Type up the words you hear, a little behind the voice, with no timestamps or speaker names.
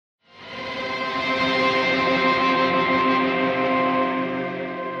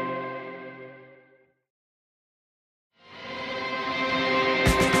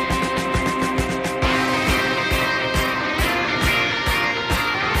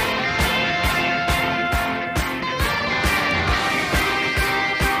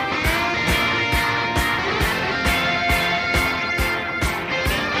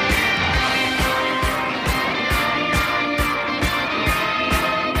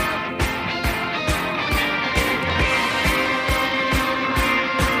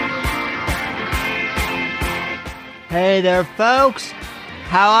Hey there, folks!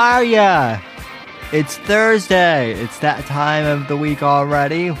 How are ya? It's Thursday. It's that time of the week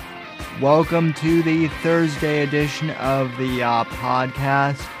already. Welcome to the Thursday edition of the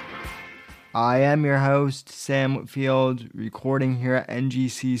podcast. I am your host, Sam Whitfield, recording here at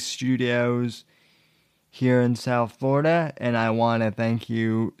NGC Studios here in South Florida, and I want to thank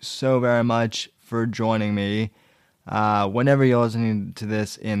you so very much for joining me whenever you're listening to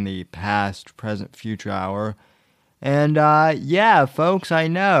this in the past, present, future hour. And, yeah, folks, I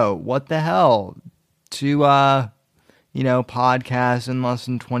know. What the hell? To, podcast in less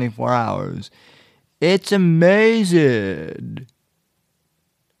than 24 hours. It's amazing.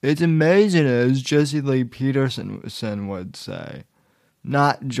 It's amazing, as Jesse Lee Peterson would say.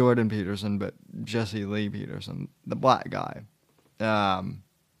 Not Jordan Peterson, but Jesse Lee Peterson, the black guy.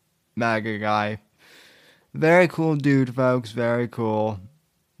 MAGA guy. Very cool dude, folks. Very cool.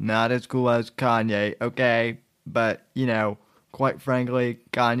 Not as cool as Kanye, okay? But, quite frankly,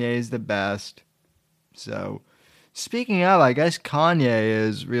 Kanye is the best. So, speaking of, I guess Kanye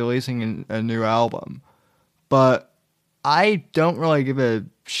is releasing a new album. But I don't really give a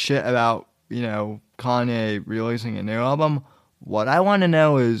shit about, Kanye releasing a new album. What I want to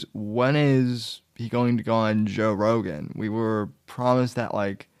know is, when is he going to go on Joe Rogan? We were promised that,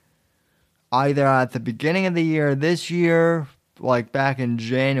 either at the beginning of the year, this year, back in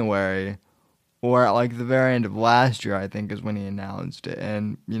January, or at, the very end of last year, I think, is when he announced it.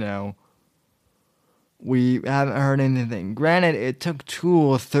 And, we haven't heard anything. Granted, it took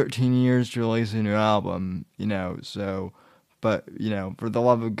Tool 13 years to release a new album, so... But, for the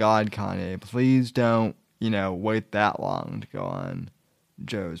love of God, Kanye, please don't, wait that long to go on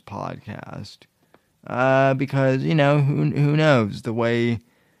Joe's podcast. Because, who knows? The way,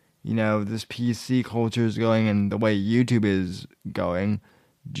 this PC culture is going and the way YouTube is going...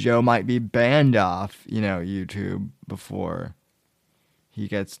 Joe might be banned off, YouTube before he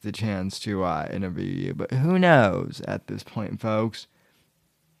gets the chance to interview you. But who knows at this point, folks?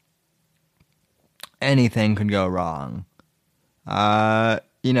 Anything could go wrong. Or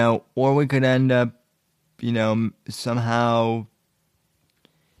we could end up, somehow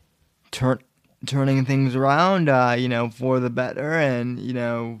turning things around, for the better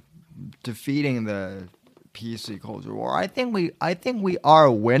and, defeating the PC culture war. I think we are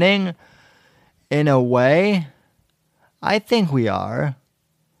winning in a way. I think we are.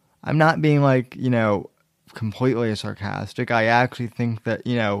 I'm not being completely sarcastic. I actually think that,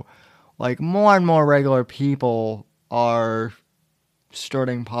 more and more regular people are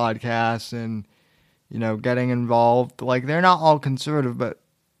starting podcasts and, getting involved. They're not all conservative, but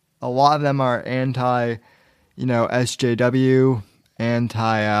a lot of them are anti, SJW,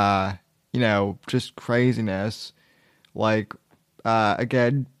 anti, just craziness.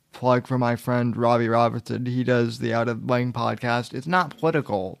 Again, plug for my friend Robbie Robertson. He does the Out of Lane podcast. It's not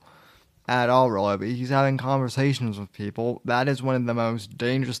political at all, really, but he's having conversations with people. That is one of the most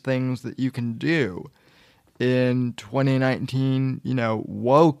dangerous things that you can do in 2019,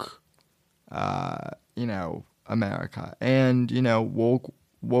 woke, America. And,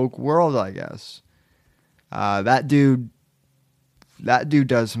 woke world, I guess. That dude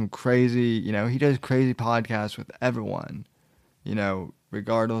does some crazy, he does crazy podcasts with everyone,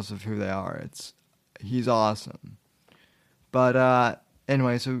 regardless of who they are. He's awesome. But,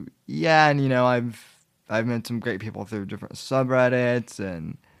 anyway, so, yeah, and, I've met some great people through different subreddits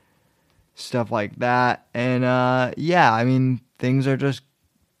and stuff like that. And, yeah, I mean, things are just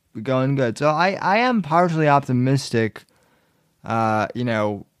going good. So I am partially optimistic,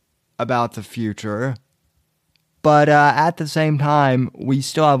 about the future. But at the same time, we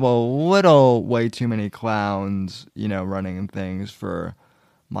still have way too many clowns, running things for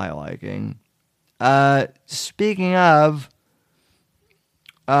my liking. Speaking of,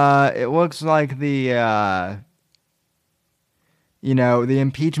 it looks like the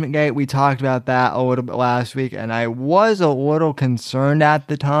impeachment gate, we talked about that a little bit last week, and I was a little concerned at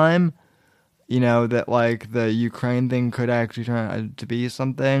the time, that, the Ukraine thing could actually turn out to be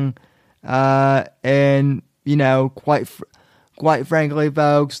something. And... quite frankly,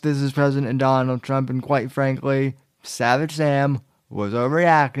 folks, this is President Donald Trump, and quite frankly, Savage Sam was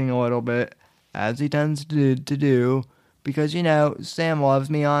overreacting a little bit, as he tends to do, because, Sam loves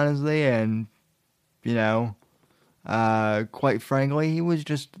me, honestly, and, quite frankly, he was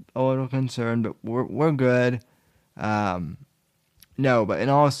just a little concerned, but we're good. No, but in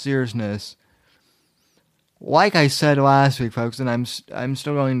all seriousness, like I said last week, folks, and I'm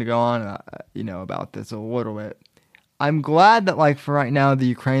still going to go on, about this a little bit. I'm glad that, for right now, the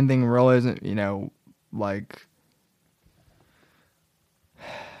Ukraine thing really isn't,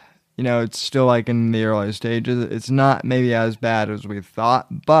 it's still like in the early stages. It's not maybe as bad as we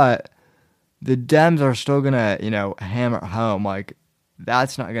thought, but the Dems are still gonna, hammer home. Like,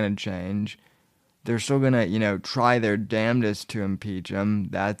 that's not gonna change. They're still gonna, try their damnedest to impeach him.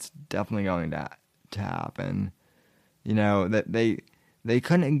 That's definitely going to happen. That they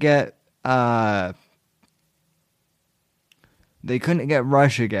couldn't get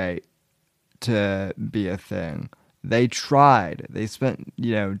Russiagate to be a thing. They tried. They spent,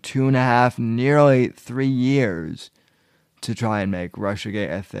 2.5, nearly 3 years to try and make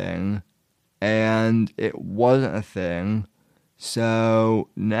Russiagate a thing, and it wasn't a thing. So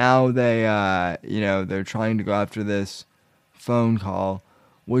now they're trying to go after this phone call,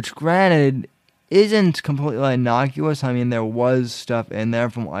 which granted isn't completely innocuous. I mean, there was stuff in there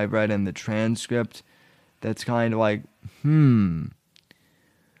from what I've read in the transcript that's kind of like, But,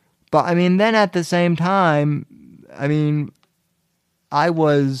 I mean, then at the same time, I mean, I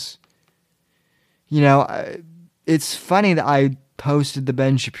was, it's funny that I posted the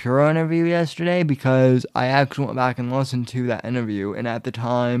Ben Shapiro interview yesterday because I actually went back and listened to that interview. And at the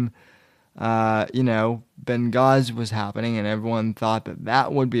time, Benghazi was happening and everyone thought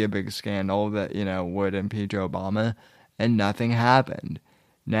that would be a big scandal that, would impeach Obama, and nothing happened.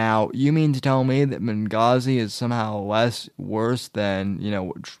 Now, you mean to tell me that Benghazi is somehow worse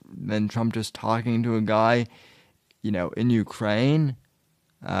than, than Trump just talking to a guy, in Ukraine?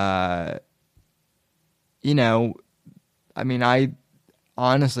 I mean, I'm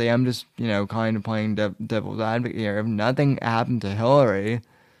just, kind of playing devil's advocate here. If nothing happened to Hillary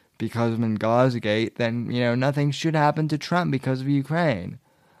because of Benghazi, then, nothing should happen to Trump because of Ukraine.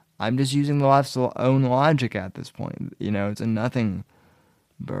 I'm just using the left's own logic at this point. It's a nothing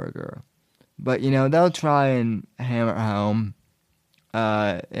burger. But, they'll try and hammer it home.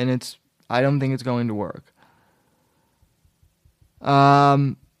 And I don't think it's going to work.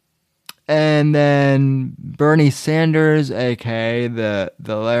 And then Bernie Sanders, aka the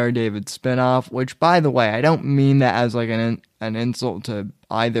Larry David spinoff, which, by the way, I don't mean that as like an insult to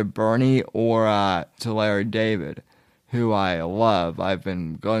either Bernie or to Larry David, who I love. I've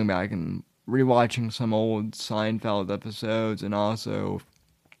been going back and rewatching some old Seinfeld episodes and also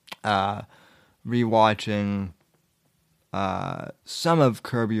rewatching some of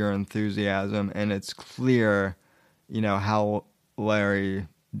Curb Your Enthusiasm, and it's clear, how Larry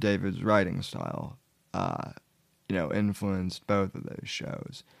David's writing style, influenced both of those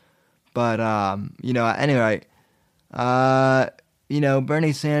shows. But, anyway,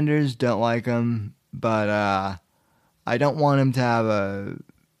 Bernie Sanders, don't like him, but, I don't want him to have a,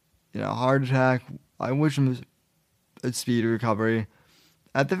 heart attack. I wish him a speedy recovery.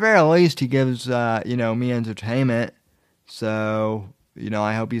 At the very least, he gives, me entertainment, so,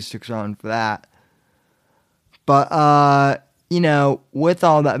 I hope he sticks around for that. But, with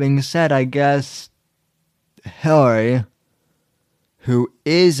all that being said, I guess Hillary, who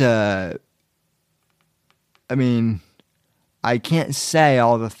is I can't say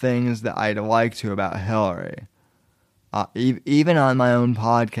all the things that I'd like to about Hillary. Even on my own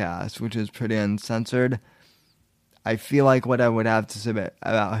podcast, which is pretty uncensored, I feel like what I would have to say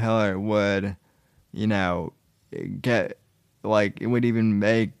about Hillary would, get, like, it would even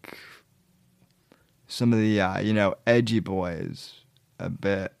make some of the, edgy boys a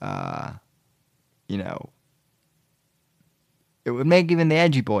bit, it would make even the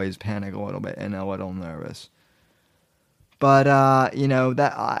edgy boys panic a little bit and a little nervous. But,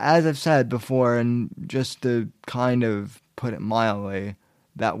 that, as I've said before, and just to kind of put it mildly,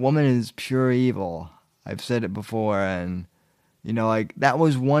 that woman is pure evil. I've said it before, and, that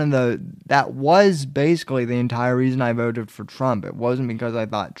was basically the entire reason I voted for Trump. It wasn't because I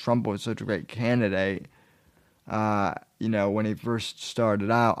thought Trump was such a great candidate, when he first started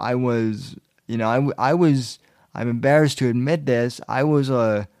out. I'm embarrassed to admit this, I was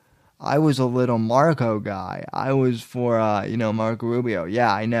a little Marco guy. I was for, Marco Rubio.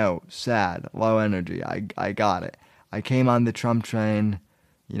 Yeah, I know, sad, low energy, I got it. I came on the Trump train,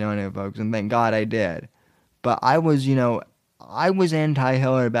 folks, and thank God I did. But I was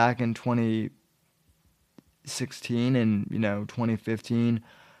anti-Hillary back in 2016 and, 2015.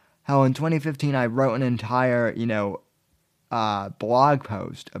 Hell, in 2015, I wrote an entire, blog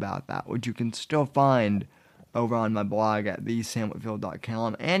post about that, which you can still find over on my blog at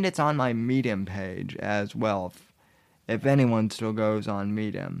thesamwhitfield.com, and it's on my Medium page as well, if anyone still goes on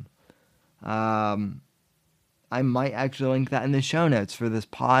Medium. I might actually link that in the show notes for this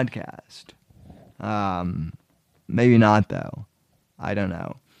podcast. Maybe not, though. I don't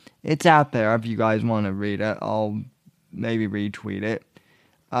know. It's out there if you guys want to read it. I'll maybe retweet it.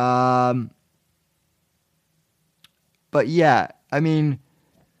 But yeah,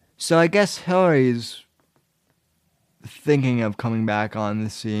 So I guess Hillary's thinking of coming back on the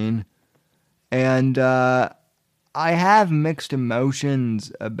scene. And I have mixed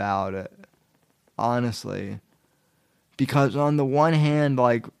emotions about it, honestly. Because on the one hand,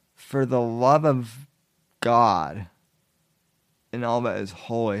 like, for the love of God and all that is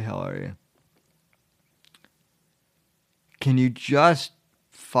holy, Hillary, can you just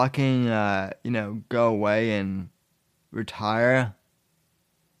fucking, go away and retire?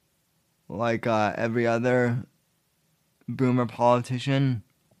 Like every other boomer politician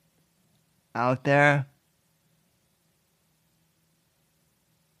out there?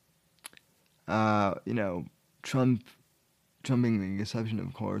 Trump being the exception,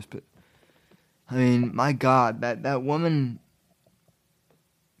 of course, but I mean, my God, that woman,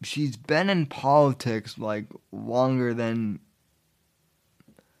 she's been in politics like longer than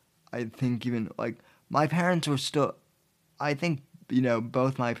I think even like my parents were still. I think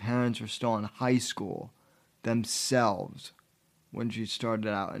both my parents were still in high school themselves when she started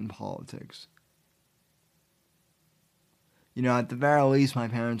out in politics. At the very least, my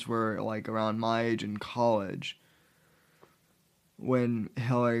parents were like around my age in college when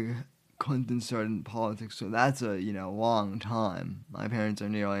Hillary Clinton started in politics, so that's a long time. My parents are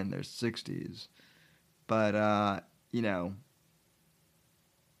nearly in their 60s, but I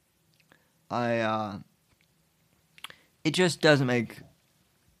it just doesn't make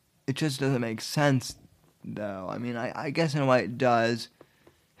sense though. I mean, I guess in a way it does.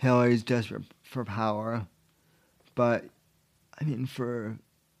 Hillary's desperate for power, but I mean for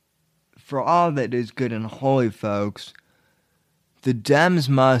all that is good and holy, folks, the Dems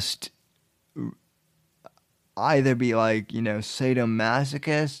must either be like,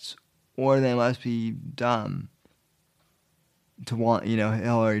 sadomasochists, or they must be dumb to want,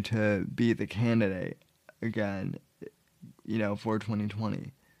 Hillary to be the candidate again, for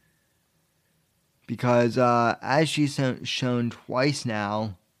 2020. Because as she's shown twice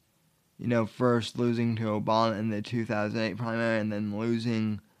now, first losing to Obama in the 2008 primary and then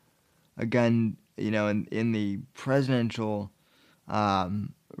losing again, in the presidential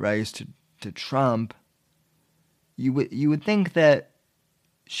race to Trump, you would think that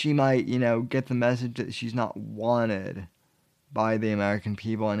she might, get the message that she's not wanted by the American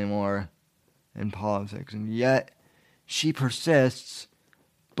people anymore in politics, and yet she persists.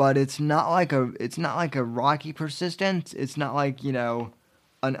 But it's not like a rocky persistence. It's not like an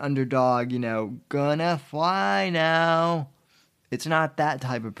underdog, gonna fly now. It's not that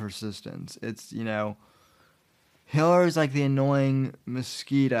type of persistence. It's Hillary's like the annoying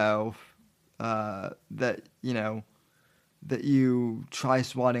mosquito that that you try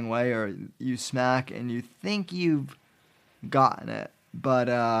swatting away, or you smack and you think you've gotten it, but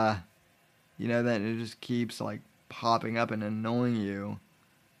then it just keeps like popping up and annoying you.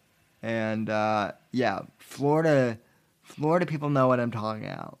 And Florida people know what I'm talking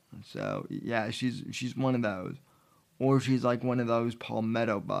about. So yeah, she's one of those, or she's like one of those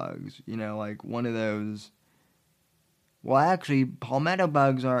palmetto bugs. Like one of those. Well, actually, palmetto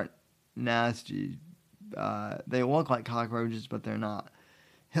bugs aren't nasty. They look like cockroaches, but they're not.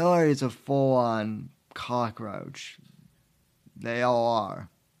 Hillary is a full-on cockroach. They all are.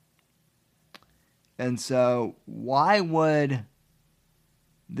 And so, why would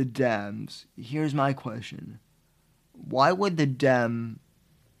the Dems... Here's my question. Why would the Dem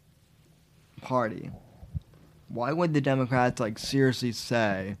party... Why would the Democrats, like, seriously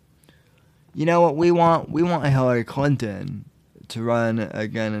say, you know what, we want Hillary Clinton to run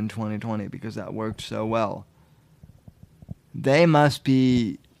again in 2020 because that worked so well. They must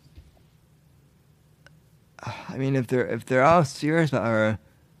be... I mean, if they're all serious about her,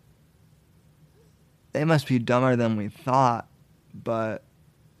 they must be dumber than we thought. But,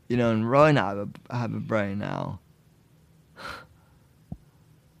 and really not have a brain now.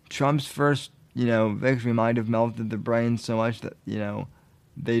 Trump's first, victory might have melted the brain so much that,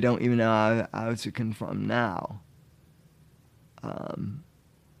 they don't even know how to confront him now.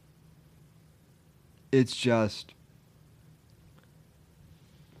 It's just...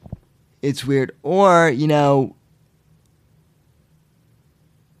 It's weird. Or,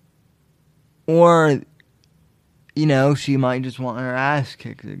 she might just want her ass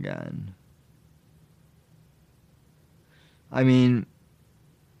kicked again. I mean,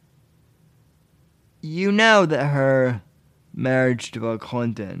 that her marriage to Bill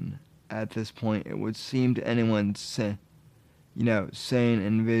Clinton, at this point, it would seem to anyone sane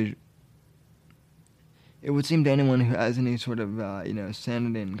and it would seem to anyone who has any sort of,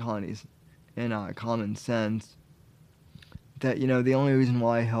 sanity and common sense that, the only reason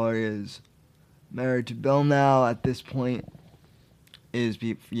why Hillary is married to Bill now at this point is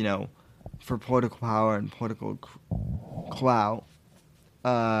for political power and political clout.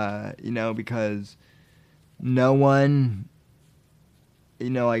 Because no one,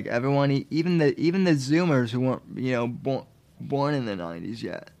 like everyone, even the Zoomers who weren't, born in the 90s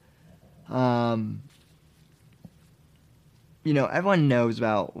yet, everyone knows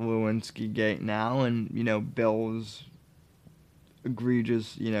about Lewinsky Gate now, and Bill's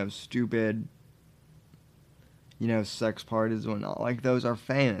egregious, stupid, sex parties and whatnot. Like, those are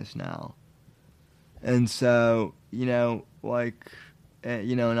famous now. And so, and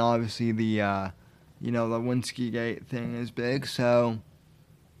obviously the, Lewinsky Gate thing is big. So,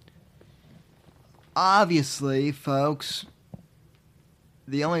 obviously, folks,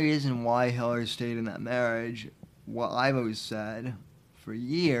 the only reason why Hillary stayed in that marriage, what I've always said for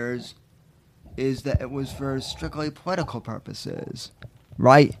years, is that it was for strictly political purposes.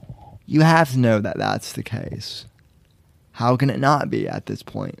 Right? You have to know that that's the case. How can it not be at this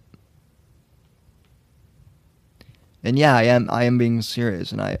point? And yeah, I am being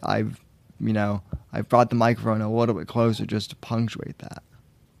serious, and I've brought the microphone a little bit closer just to punctuate that.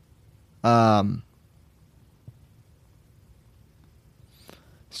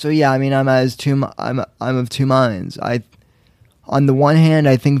 So yeah, I mean, I'm of two minds. On the one hand,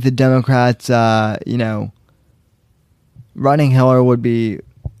 I think the Democrats, running Hillary would be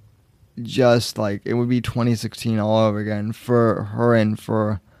just like, it would be 2016 all over again for her and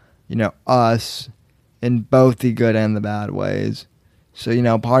for, us, in both the good and the bad ways.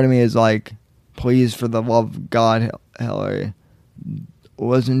 So, part of me is like, please, for the love of God, Hillary,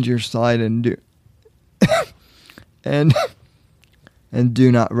 listen to your side and do and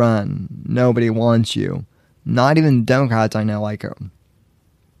do not run. Nobody wants you. Not even Democrats I know like her.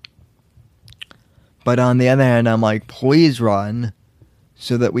 But on the other hand, I'm like, please run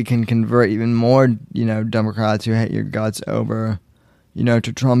so that we can convert even more, Democrats who hate your guts over, to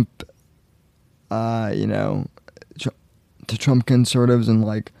Trump, to Trump conservatives and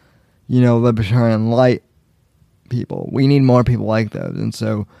libertarian light people. We need more people like those. And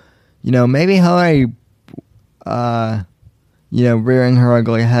so, maybe Hillary, rearing her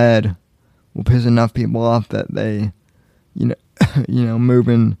ugly head will piss enough people off that they, move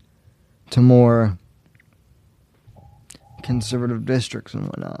in to more conservative districts and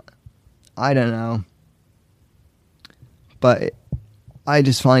whatnot. I don't know. But I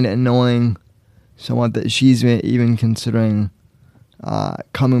just find it annoying somewhat that she's even considering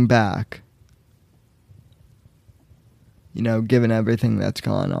coming back. Given everything that's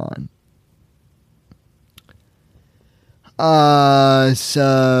gone on.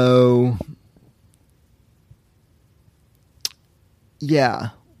 So yeah,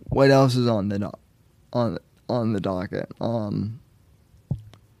 what else is on the docket?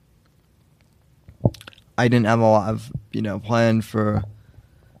 I didn't have a lot of planned for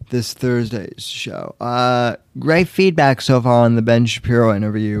this Thursday's show. Great feedback so far on the Ben Shapiro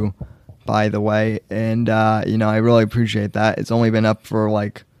interview, by the way, and I really appreciate that. It's only been up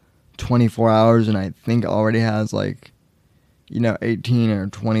for 24 hours, and I think it already has 18 or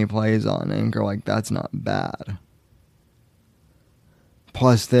 20 plays on Anchor. That's not bad.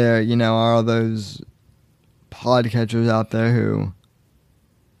 Plus there, are all those podcatchers out there who,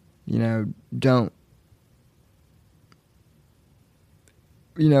 don't,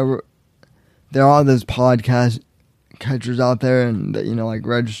 there are all those podcast catchers out there and that,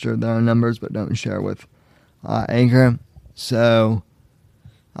 register their own numbers but don't share with Anchor. So,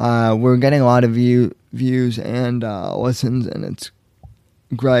 we're getting a lot of views and listens, and it's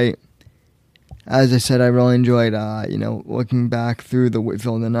great. As I said, I really enjoyed, looking back through the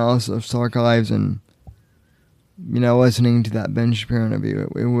Whitfield Analysis archives and, listening to that Ben Shapiro interview.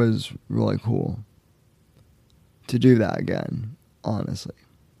 It was really cool to do that again, honestly.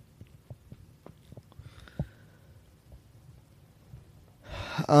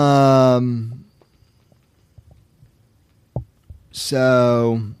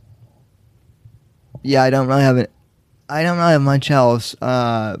 So, yeah, I don't really have much else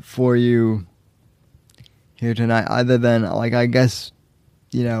for you here tonight, other than I guess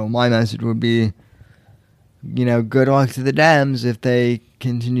my message would be good luck to the Dems if they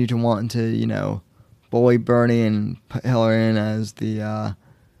continue to want to bully Bernie and put Hillary in as the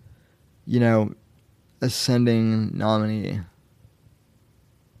ascending nominee,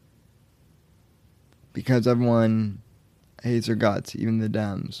 because everyone hates her guts, even the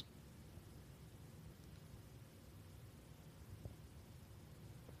Dems.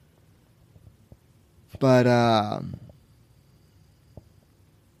 But,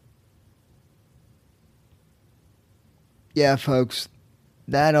 yeah, folks,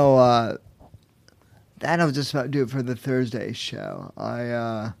 that'll that'll just about do it for the Thursday show.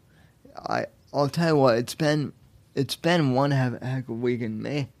 I'll tell you what, it's been one heck of a week, and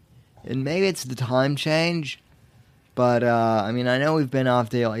maybe it's the time change, but I mean, I know we've been off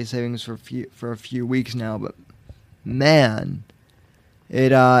daylight savings for a few weeks now, but man,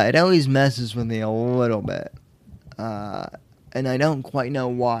 it always messes with me a little bit, and I don't quite know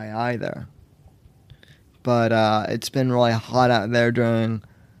why either. But it's been really hot out there during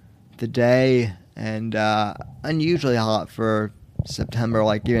the day, and unusually hot for September,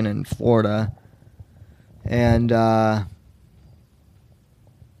 like even in Florida. And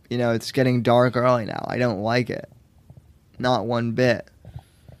it's getting dark early now. I don't like it, not one bit.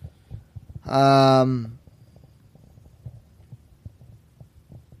 A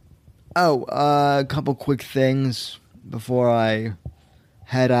couple quick things before I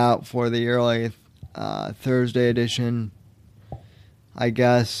head out for the early Thursday edition, I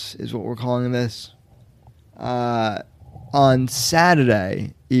guess is what we're calling this. On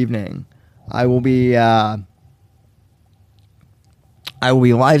Saturday evening, I will be live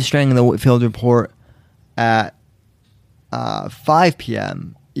streaming the Whitfield Report at 5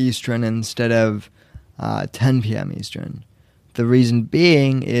 p.m. Eastern instead of 10 p.m. Eastern. The reason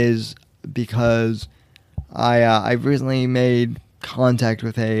being is because I've recently made contact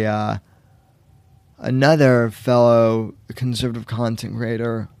with another fellow conservative content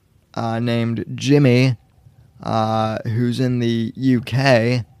creator named Jimmy, who's in the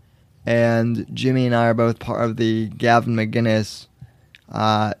UK, and Jimmy and I are both part of the Gavin McGinnis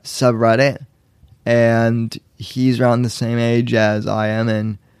subreddit, and he's around the same age as I am,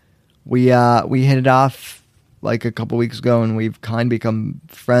 and we hit it off like a couple weeks ago, and we've kind of become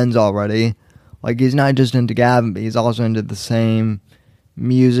friends already. Like, he's not just into Gavin, but he's also into the same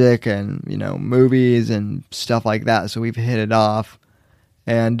music and, movies and stuff like that, so we've hit it off.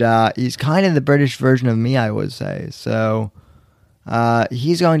 And he's kind of the British version of me, I would say. So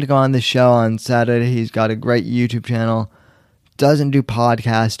he's going to go on the show on Saturday. He's got a great YouTube channel. Doesn't do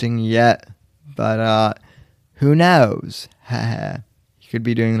podcasting yet, but who knows? He could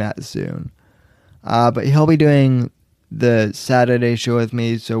be doing that soon. But he'll be doing the Saturday show with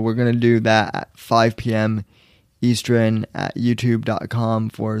me, so we're going to do that at 5 p.m. Eastern at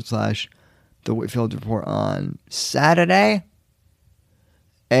youtube.com/The Whitfield Report on Saturday.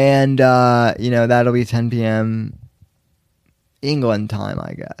 And, that'll be 10 p.m. England time,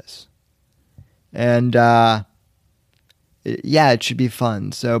 I guess. And, it should be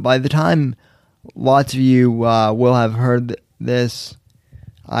fun. So by the time lots of you will have heard this,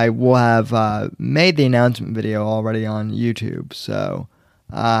 I will have made the announcement video already on YouTube. So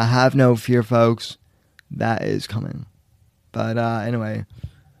have no fear, folks. That is coming. But anyway,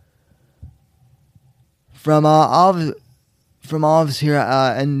 from all of us here,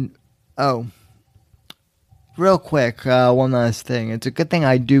 real quick, one last thing. It's a good thing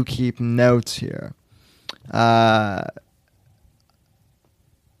I do keep notes here.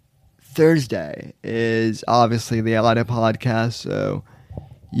 Thursday is obviously the Atlanta podcast, so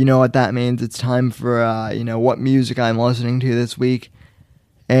you know what that means. It's time for, what music I'm listening to this week.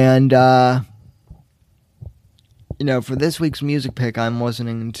 And, for this week's music pick, I'm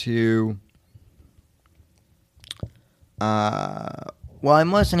listening to,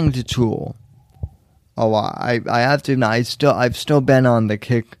 I'm listening to Tool a lot. I have to admit, I've still been on the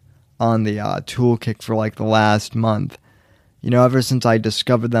Tool kick for like the last month. Ever since I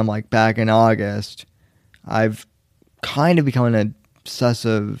discovered them like back in August, I've kind of become an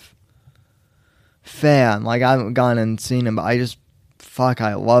obsessive fan. Like, I haven't gone and seen them, but I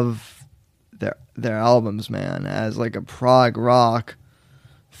love their albums, man. As like a prog rock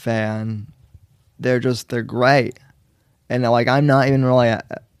fan, they're great. And like, I'm not really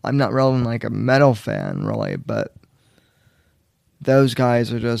like a metal fan, really, but those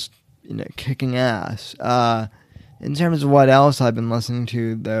guys are just, kicking ass. In terms of what else I've been listening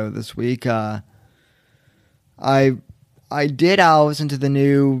to, though, this week, I'll listen to the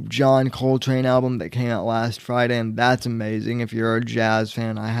new John Coltrane album that came out last Friday, and that's amazing. If you're a jazz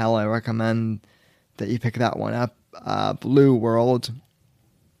fan, I highly recommend that you pick that one up. Blue World,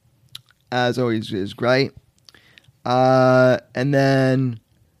 as always, is great. And then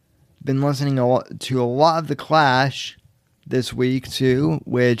been listening to a lot of The Clash this week, too,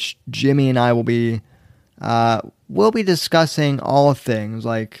 which Jimmy and I will be discussing all things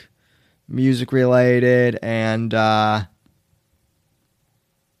like music related and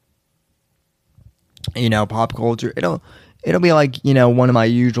pop culture. It'll be like one of my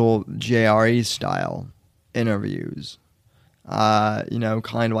usual JRE style interviews. Kind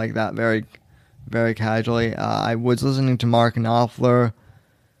of like that, very very casually. I was listening to Mark Knopfler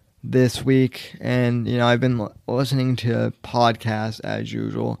this week, and I've been listening to podcasts as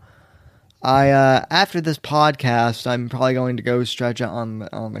usual. I after this podcast, I'm probably going to go stretch out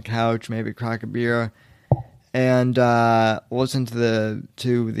on the couch, maybe crack a beer, and listen to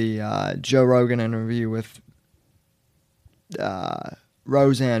the Joe Rogan interview with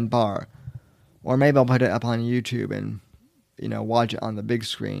Roseanne Barr, or maybe I'll put it up on YouTube and watch it on the big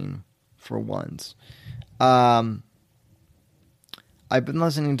screen for once. I've been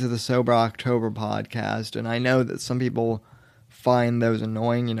listening to the Sober October podcast, and I know that some people find those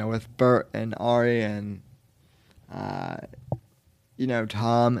annoying, with Bert and Ari and, Tom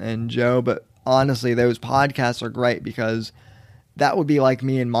and Joe. But honestly, those podcasts are great because that would be like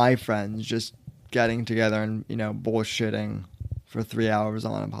me and my friends just getting together and, bullshitting for 3 hours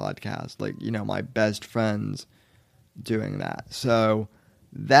on a podcast. Like, my best friends doing that. So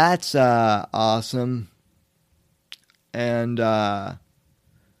that's awesome. And,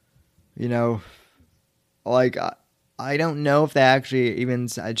 like, I don't know if they actually even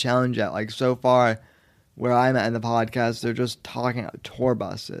challenge that. Like, so far, where I'm at in the podcast, they're just talking about tour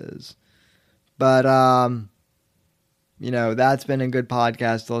buses. But, that's been a good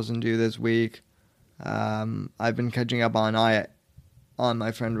podcast to listen to this week. I've been catching up on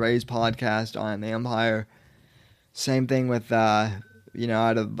my friend Ray's podcast on the Empire. Same thing with, out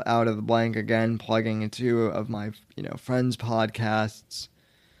of the blank again, plugging two of my, friends' podcasts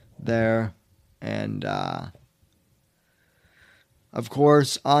there. And, of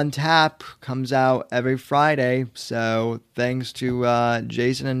course, On Tap comes out every Friday. So thanks to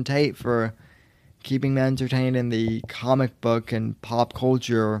Jason and Tate for keeping me entertained in the comic book and pop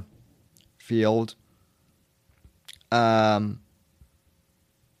culture field. And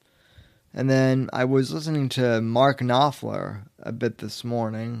then I was listening to Mark Knopfler a bit this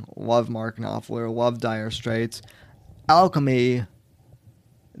morning. Love Mark Knopfler. Love Dire Straits. Alchemy,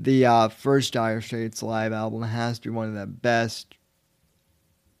 the first Dire Straits live album, has to be one of the best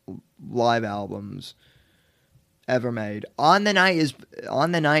live albums ever made. On the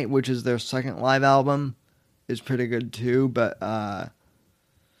Night, which is their second live album, is pretty good too. But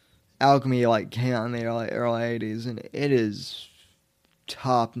Alchemy came out in the early 80s, and it is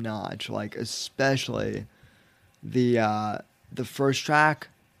top notch. Like, especially the first track,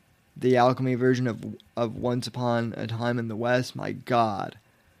 the Alchemy version of Once Upon a Time in the West. My God,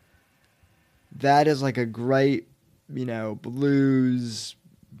 that is like a great blues,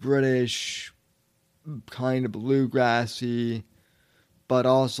 British, kind of bluegrassy, but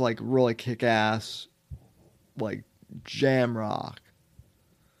also really kick-ass, jam rock.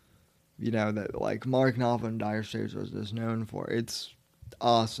 That Mark Knopfler and Dire Straits was just known for. It's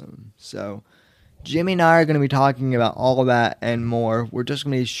awesome. So Jimmy and I are going to be talking about all of that and more. We're just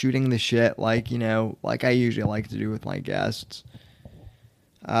going to be shooting the shit like I usually like to do with my guests.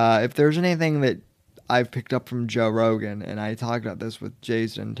 If there's anything that I've picked up from Joe Rogan, and I talked about this with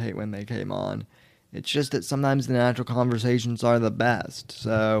Jason and Tate when they came on, it's just that sometimes the natural conversations are the best.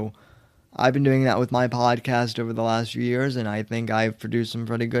 So I've been doing that with my podcast over the last few years, and I think I've produced some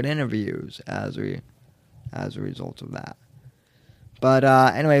pretty good interviews as a result of that. But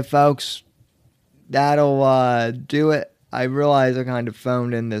anyway, folks, that'll do it. I realize I kind of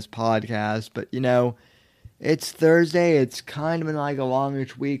phoned in this podcast, but it's Thursday. It's kind of been like a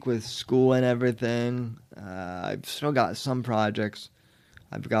longish week with school and everything. I've still got some projects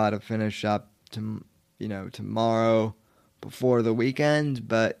I've got to finish up tomorrow before the weekend,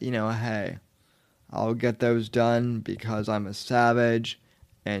 but hey, I'll get those done because I'm a savage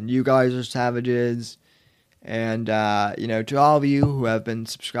and you guys are savages. And to all of you who have been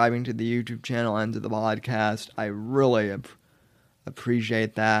subscribing to the YouTube channel and to the podcast, I really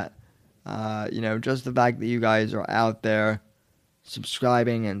appreciate that. Just the fact that you guys are out there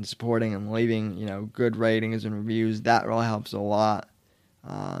subscribing and supporting and leaving good ratings and reviews, that really helps a lot.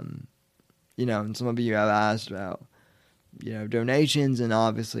 And some of you have asked about donations, and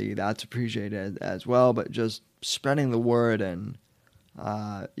obviously that's appreciated as well, but just spreading the word and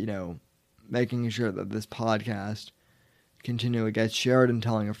making sure that this podcast continually gets shared and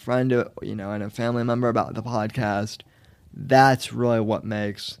telling a friend and a family member about the podcast, that's really what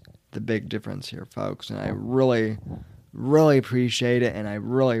makes the big difference here, folks. And I really, really appreciate it, and I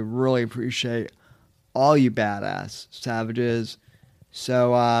really, really appreciate all you badass savages.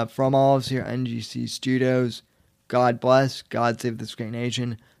 So from all of us here at NGC Studios, God bless, God save this great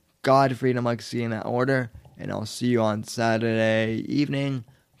nation, God freedom, legacy in that order, and I'll see you on Saturday evening,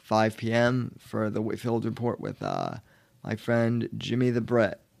 5 p.m. for the Whitfield Report with my friend Jimmy the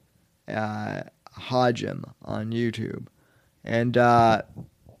Brit, Hodgem on YouTube. And go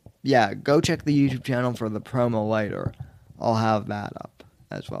check the YouTube channel for the promo later. I'll have that up.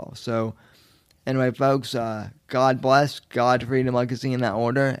 as well. So anyway, folks, God bless, God, freedom, legacy in that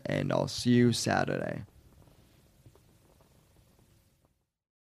order, and I'll see you Saturday.